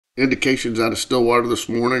Indications out of Stillwater this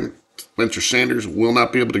morning. Spencer Sanders will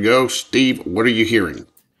not be able to go. Steve, what are you hearing?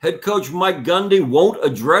 Head coach Mike Gundy won't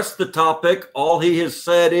address the topic. All he has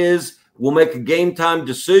said is we'll make a game time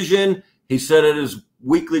decision. He said at his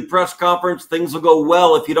weekly press conference, things will go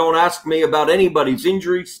well if you don't ask me about anybody's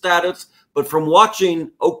injury status. But from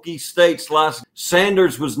watching Okie State's last,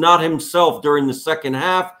 Sanders was not himself during the second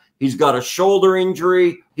half. He's got a shoulder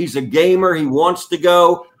injury. He's a gamer. He wants to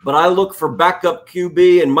go. But I look for backup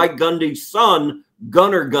QB and Mike Gundy's son,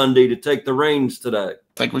 Gunner Gundy, to take the reins today.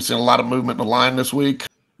 I think we've seen a lot of movement in the line this week.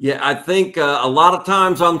 Yeah, I think a lot of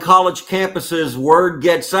times on college campuses, word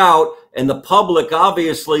gets out, and the public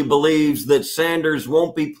obviously believes that Sanders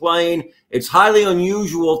won't be playing. It's highly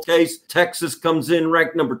unusual case Texas comes in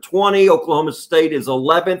ranked number 20, Oklahoma State is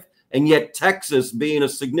 11th, and yet Texas, being a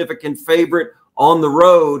significant favorite on the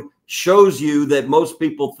road, shows you that most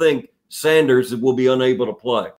people think Sanders will be unable to play.